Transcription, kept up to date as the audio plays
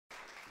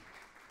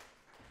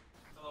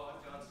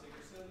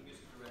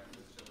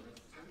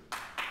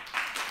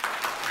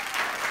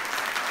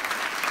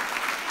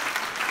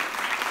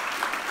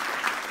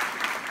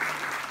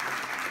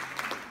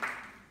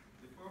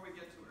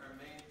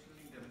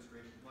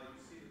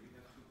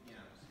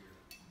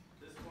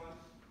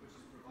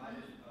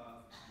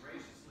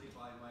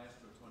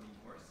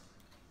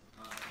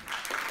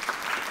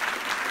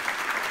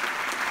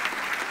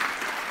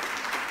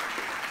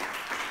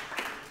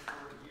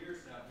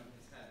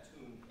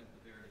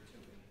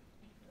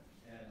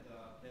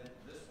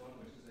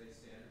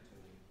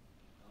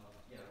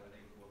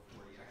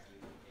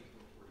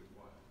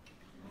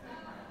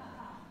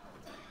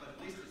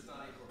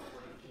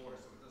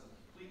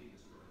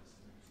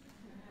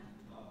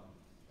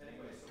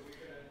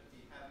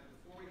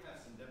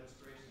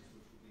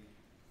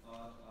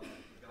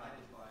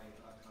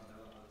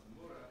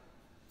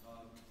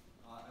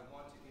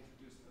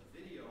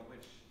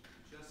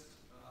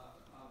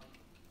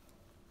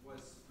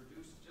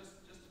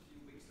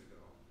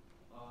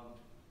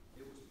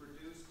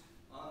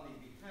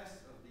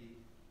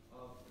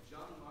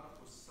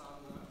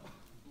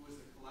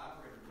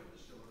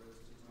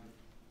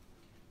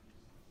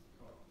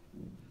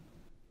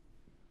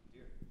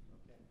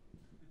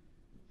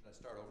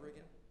start over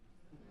again?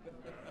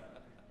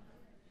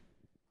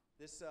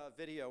 This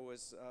video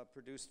was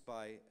produced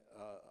by,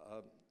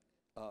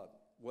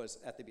 was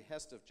at the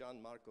behest of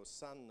Gianmarco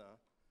Sanna,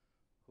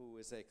 who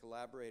is a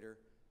collaborator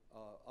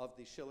of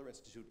the Schiller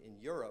Institute in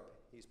Europe.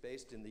 He's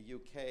based in the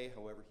UK,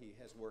 however, he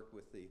has worked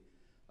with the,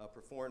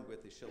 performed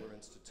with the Schiller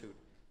Institute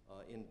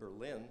in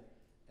Berlin,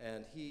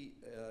 and he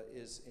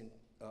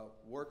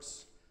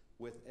works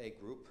with a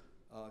group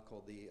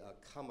called the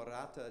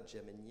Camerata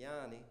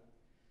Geminiani,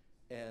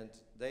 and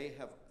they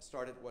have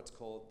started what's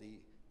called the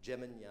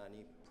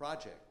Geminiani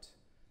Project,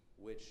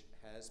 which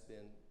has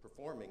been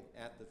performing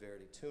at the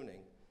Verdi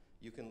Tuning.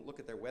 You can look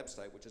at their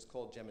website, which is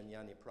called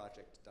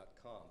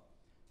geminianiproject.com.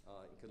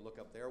 You can look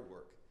up their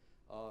work.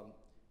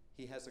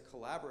 He has a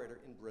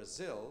collaborator in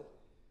Brazil,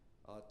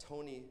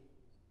 Tony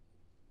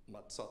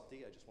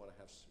Mazzotti, I just want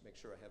to make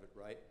sure I have it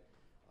right,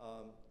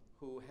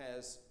 who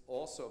has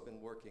also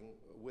been working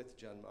with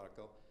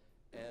Gianmarco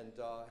and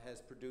has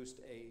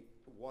produced a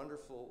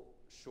wonderful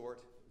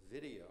short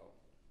video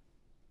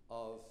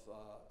of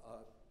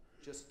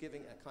just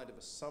giving a kind of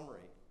a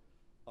summary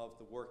of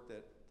the work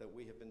that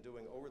we have been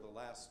doing over the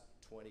last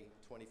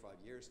 25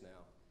 years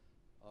now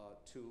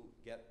to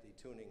get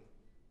the tuning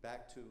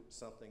back to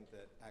something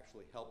that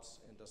actually helps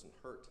and doesn't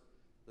hurt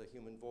the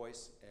human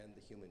voice and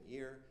the human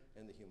ear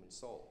and the human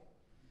soul.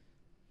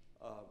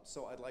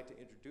 So I'd like to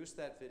introduce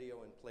that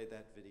video and play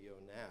that video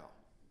now.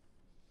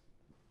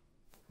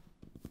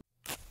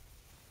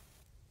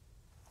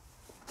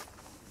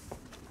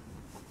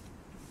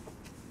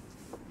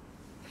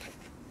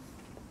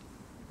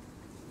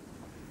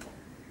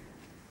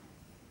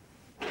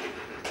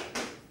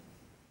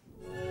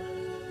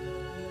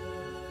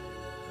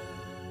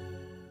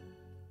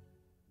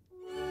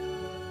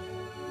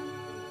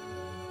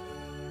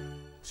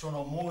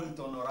 Sono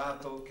molto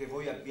onorato che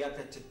voi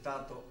abbiate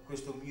accettato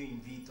questo mio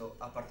invito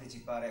a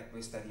partecipare a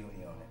questa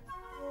riunione.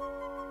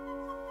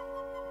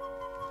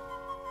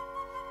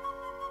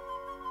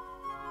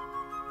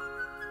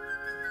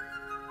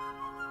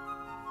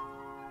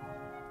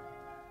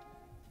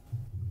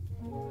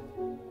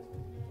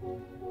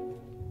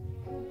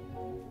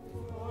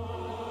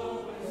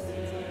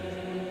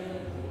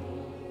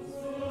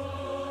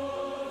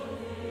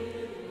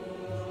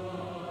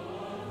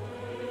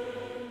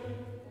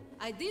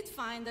 I did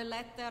find a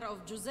letter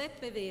of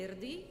Giuseppe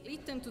Verdi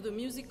written to the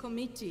music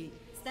committee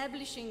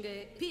establishing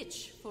a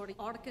pitch for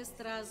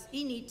orchestras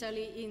in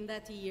Italy in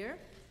that year.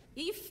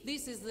 If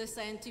this is the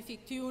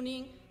scientific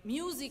tuning,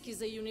 music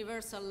is a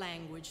universal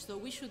language, so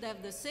we should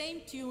have the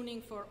same tuning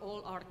for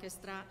all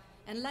orchestra,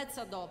 and let's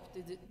adopt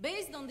it.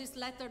 Based on this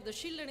letter, the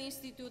Schiller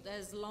Institute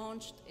has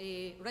launched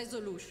a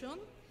resolution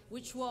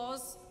which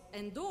was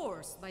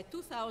endorsed by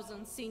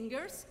 2,000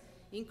 singers,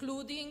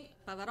 including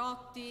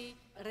Pavarotti,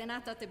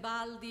 Renata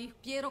Tebaldi,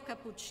 Piero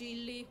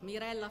Cappuccilli,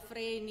 Mirella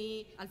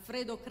Freni,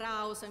 Alfredo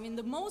Kraus. I mean,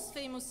 the most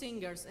famous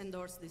singers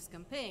endorsed this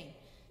campaign.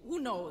 Who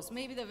knows,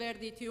 maybe the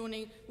Verdi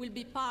tuning will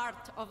be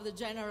part of the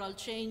general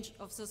change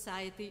of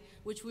society,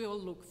 which we all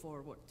look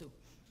forward to.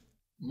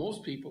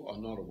 Most people are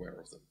not aware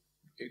of them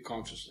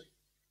consciously.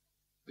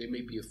 They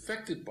may be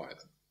affected by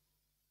them,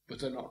 but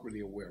they're not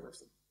really aware of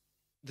them.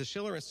 The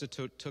Schiller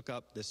Institute took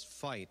up this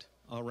fight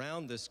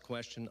around this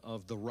question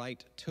of the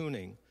right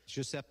tuning.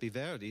 Giuseppe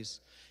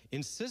Verdi's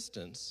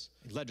insistence,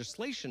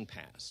 legislation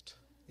passed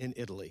in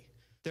Italy.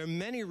 There are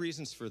many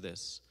reasons for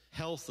this.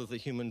 Health of the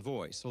human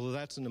voice, although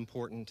that's an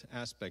important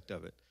aspect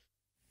of it.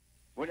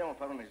 Vogliamo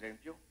fare un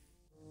esempio?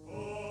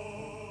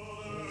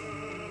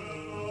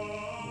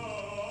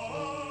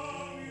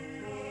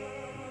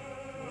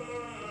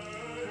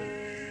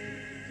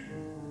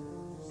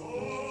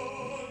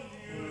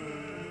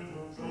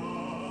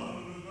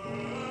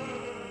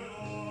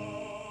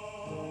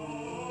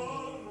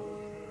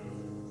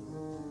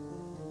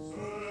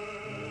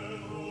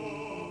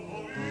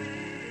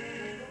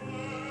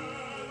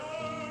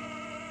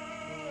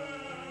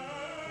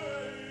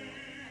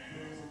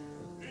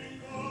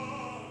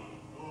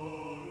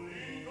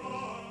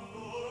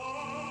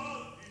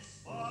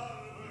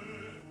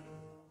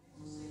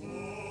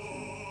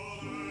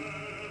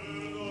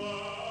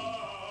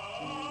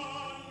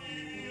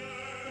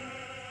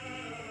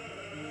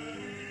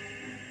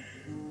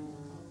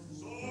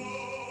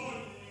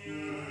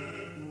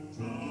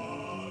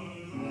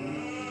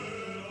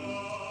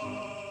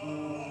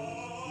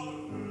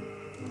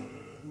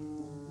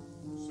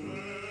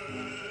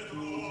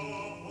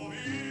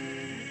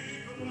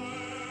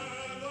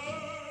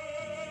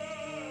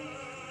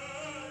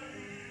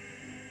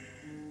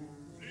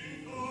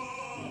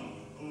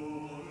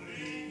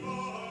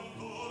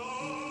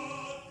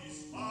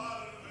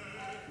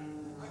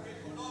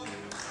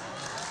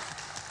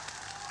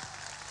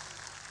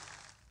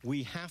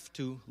 We have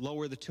to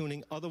lower the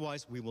tuning,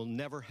 otherwise we will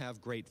never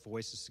have great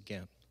voices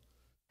again.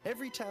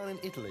 Every town in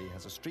Italy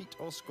has a street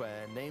or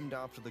square named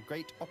after the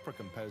great opera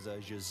composer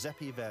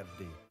Giuseppe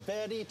Verdi.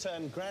 Verdi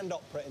turned grand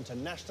opera into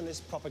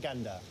nationalist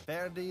propaganda.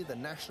 Verdi, the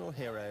national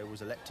hero,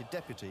 was elected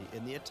deputy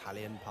in the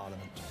Italian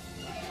parliament.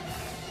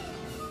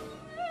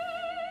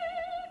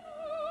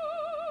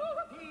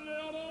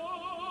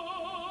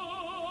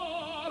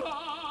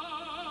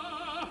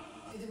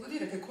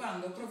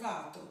 quando ho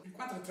provato il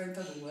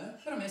 432,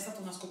 per me è stata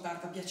una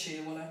scoperta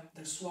piacevole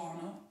del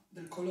suono,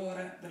 del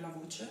colore della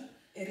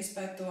voce e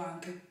rispetto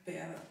anche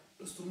per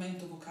lo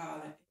strumento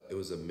vocale. It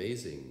was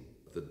amazing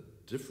the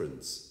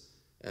difference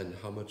and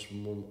how much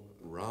more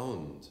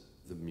round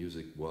the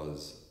music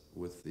was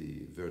with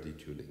the Verdi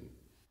tuning.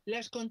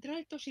 Los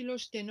contraltos y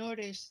los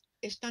tenores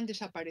están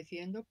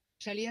desapareciendo.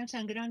 Salían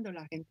sangrando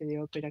la gente de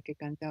ópera que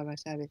cantaba,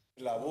 ¿sabes?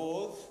 La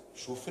voz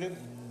sufre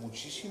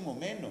muchísimo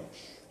menos.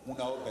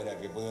 Una ópera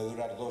que puede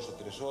durar 2 o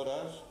 3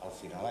 horas, al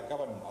final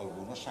acaban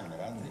algunos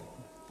sangrando.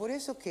 Por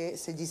eso que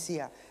se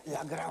decía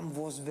la gran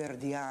voz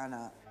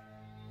verdiana.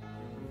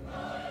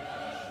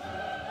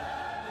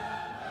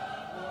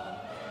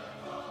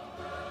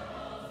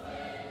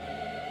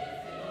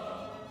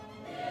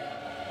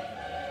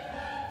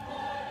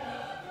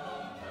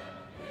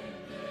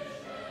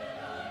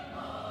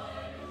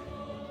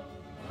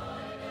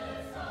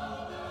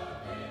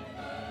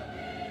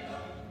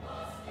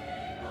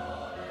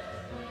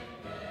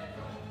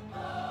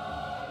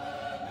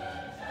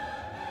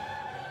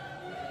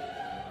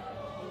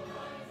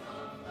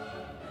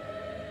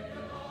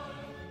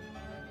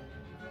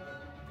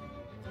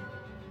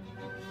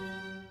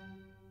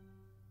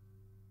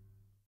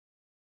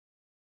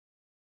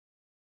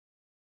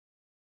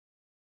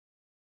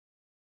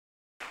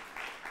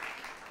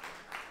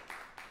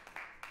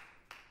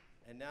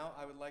 And now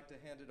I would like to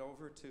hand it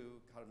over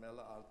to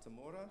Carmela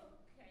Altamura.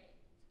 Okay,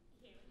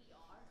 here we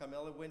are.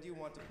 Carmela, when do you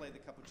want to play the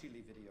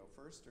Cappuccilli video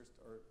first,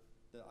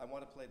 I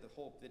want to play the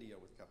whole video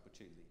with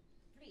Cappuccilli.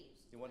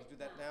 Please. You want to do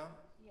that now?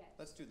 Yes.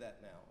 Let's do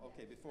that now.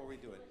 Okay, before we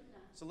do it.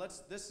 So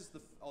this is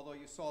although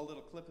you saw a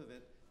little clip of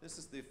it, this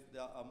is the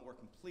more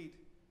complete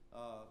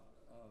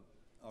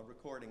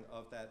recording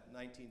of that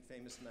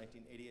famous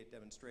 1988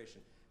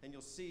 demonstration. And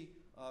you'll see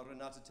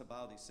Renata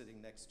Tebaldi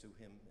sitting next to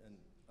him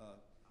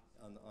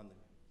and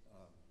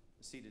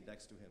seated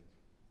next to him.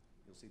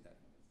 You'll see that.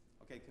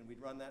 Okay, can we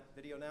run that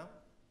video now?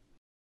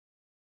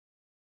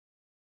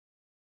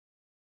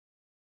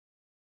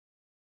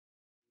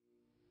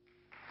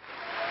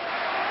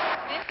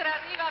 Mentre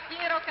arriva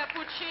Piero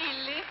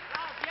Cappuccilli,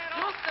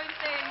 giusto in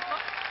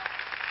tempo.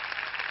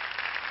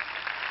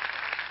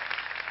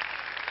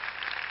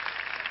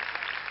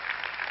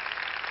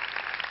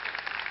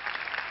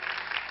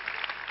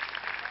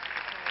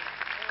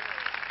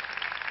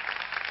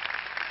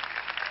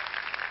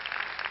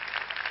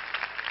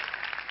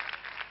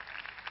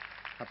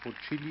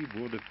 Cappuccilli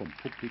wurde vom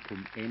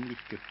Publikum ähnlich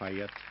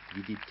gefeiert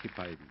wie die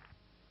Tebaldi.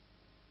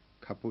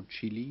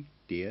 Cappuccilli,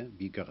 der,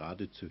 wie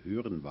gerade zu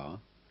hören war,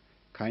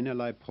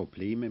 keinerlei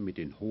Probleme mit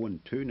den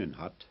hohen Tönen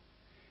hat,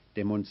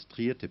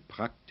 demonstrierte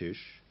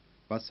praktisch,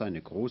 was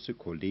seine große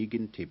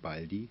Kollegin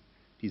Tebaldi,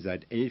 die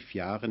seit 11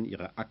 Jahren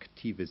ihre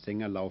aktive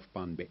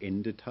Sängerlaufbahn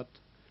beendet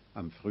hat,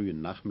 am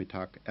frühen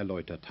Nachmittag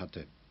erläutert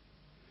hatte.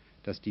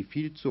 Dass die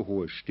viel zu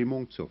hohe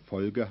Stimmung zur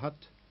Folge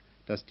hat,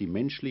 dass die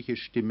menschliche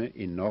Stimme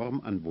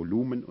enorm an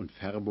Volumen und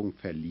Färbung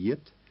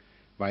verliert,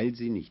 weil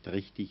sie nicht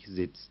richtig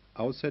sitzt.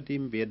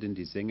 Außerdem werden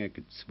die Sänger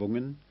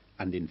gezwungen,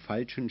 an den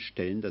falschen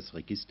Stellen das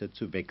Register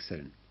zu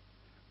wechseln.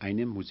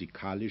 Eine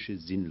musikalische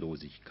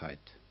Sinnlosigkeit.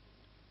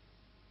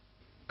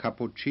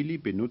 Cappuccilli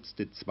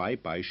benutzte 2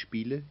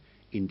 Beispiele,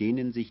 in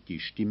denen sich die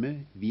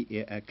Stimme, wie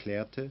er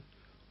erklärte,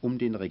 um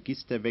den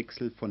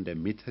Registerwechsel von der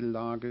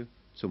Mittellage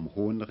zum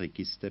hohen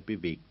Register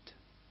bewegt.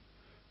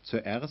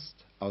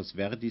 Zuerst aus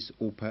Verdis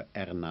Oper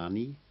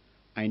Ernani,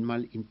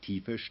 einmal in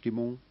tiefer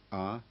Stimmung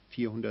A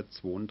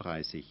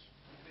 432.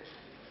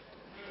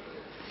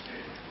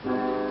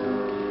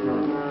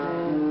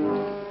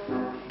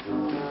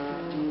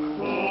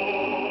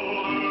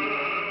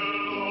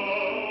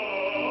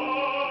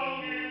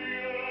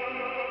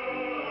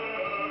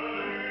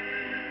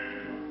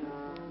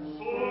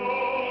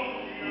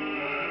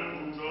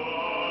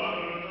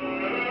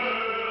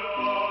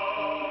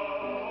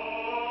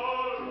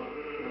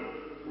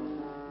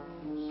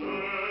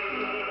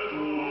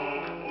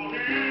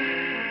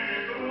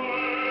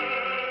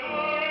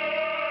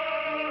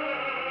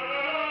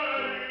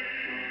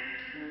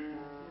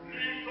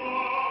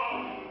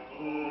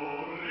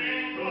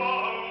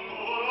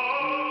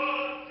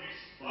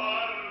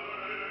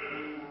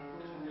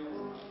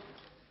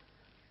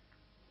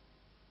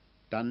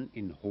 Dann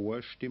in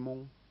hoher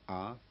Stimmung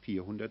A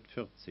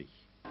 440.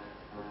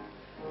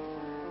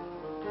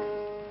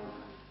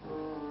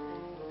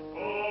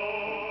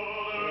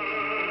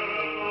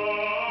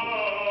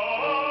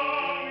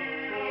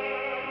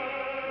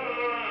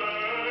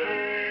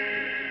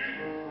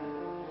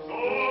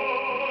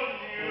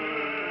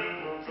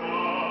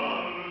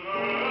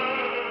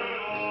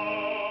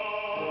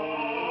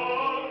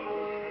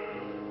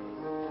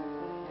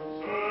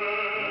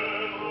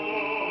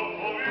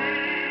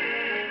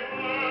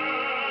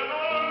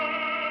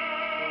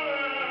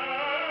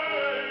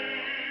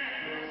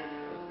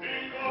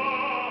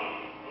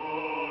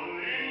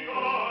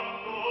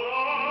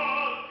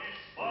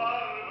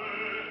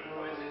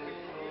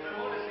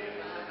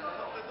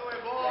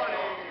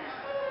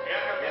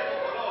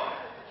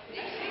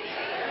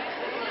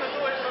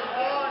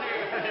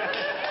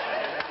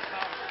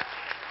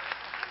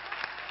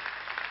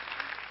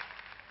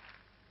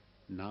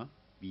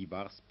 Wie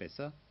war's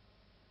besser?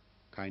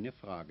 Keine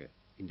Frage,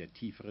 in der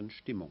tieferen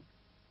Stimmung.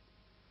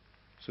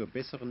 Zur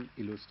besseren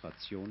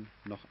Illustration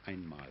noch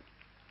einmal.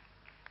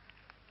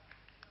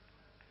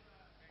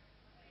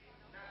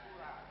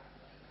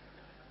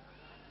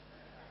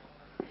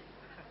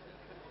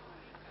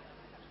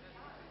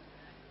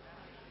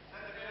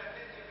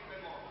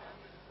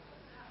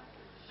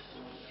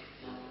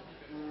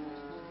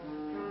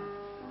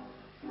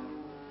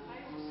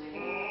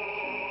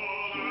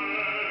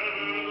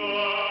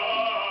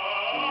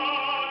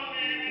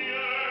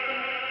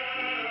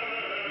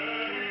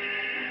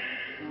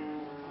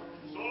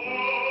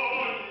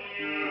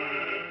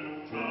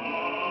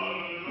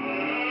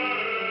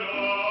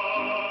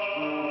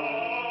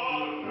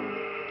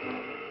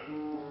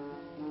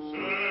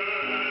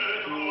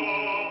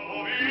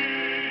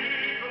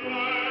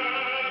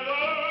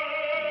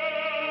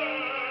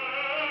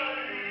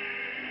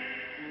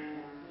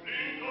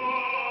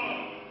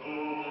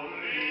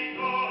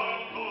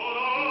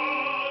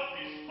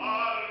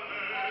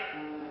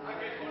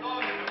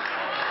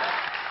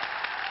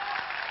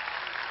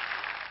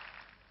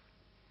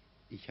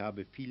 Ich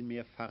habe viel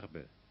mehr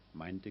Farbe,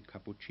 meinte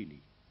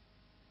Cappuccilli.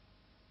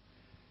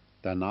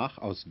 Danach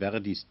aus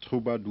Verdis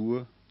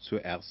Troubadour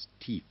zuerst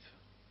tief.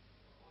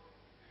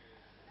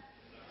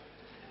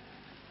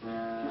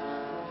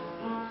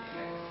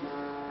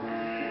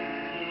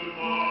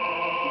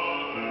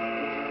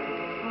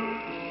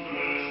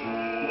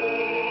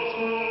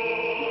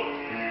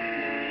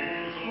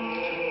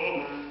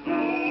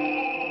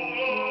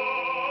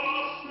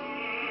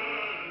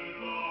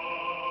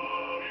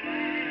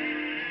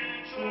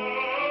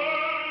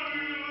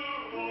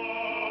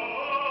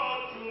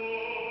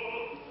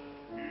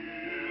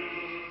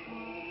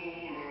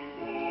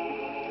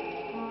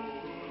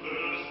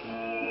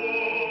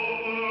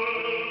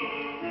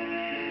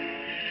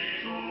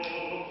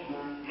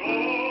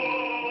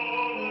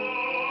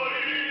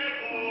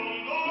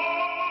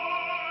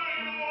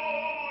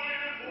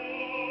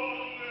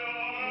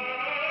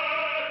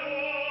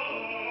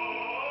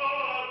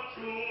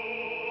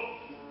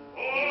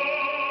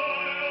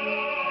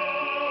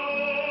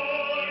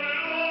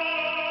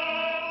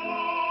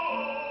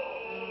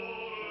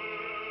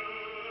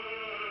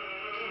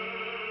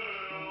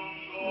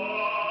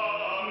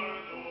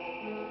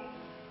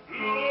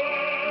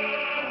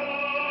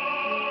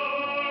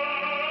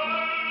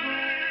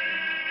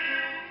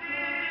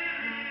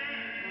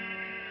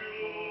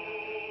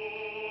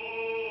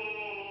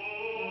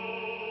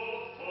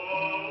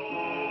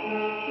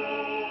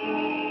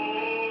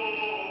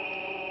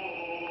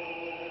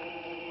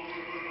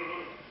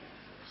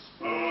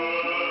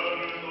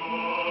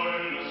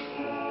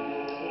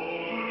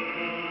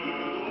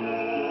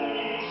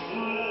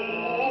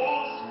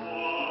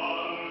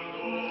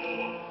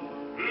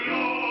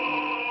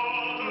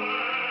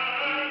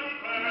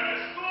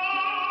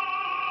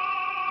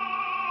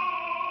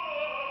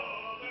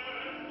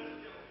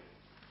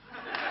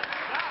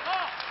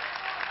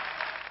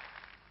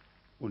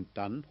 Und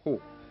dann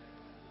hoch.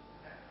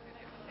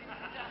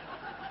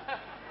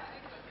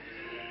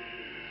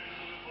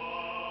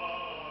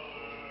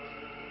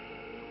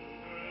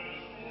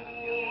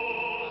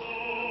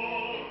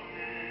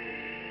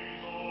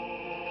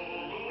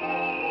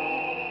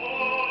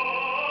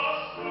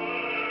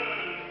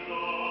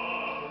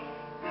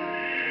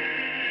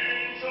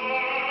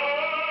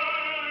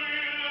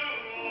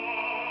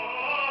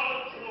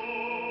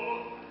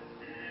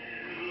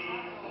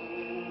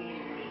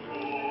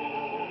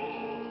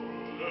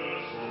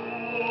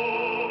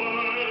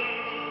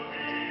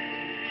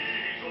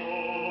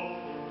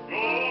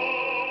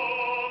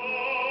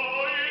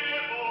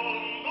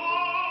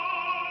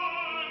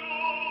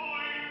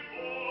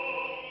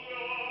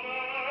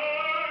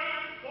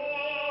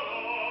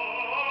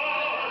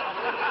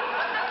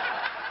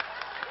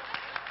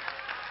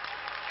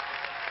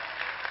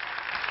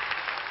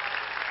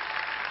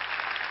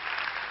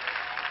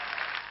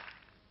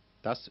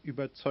 Das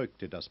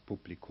überzeugte das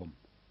Publikum.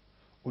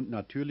 Und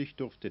natürlich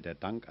durfte der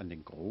Dank an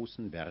den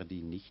großen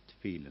Verdi nicht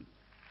fehlen.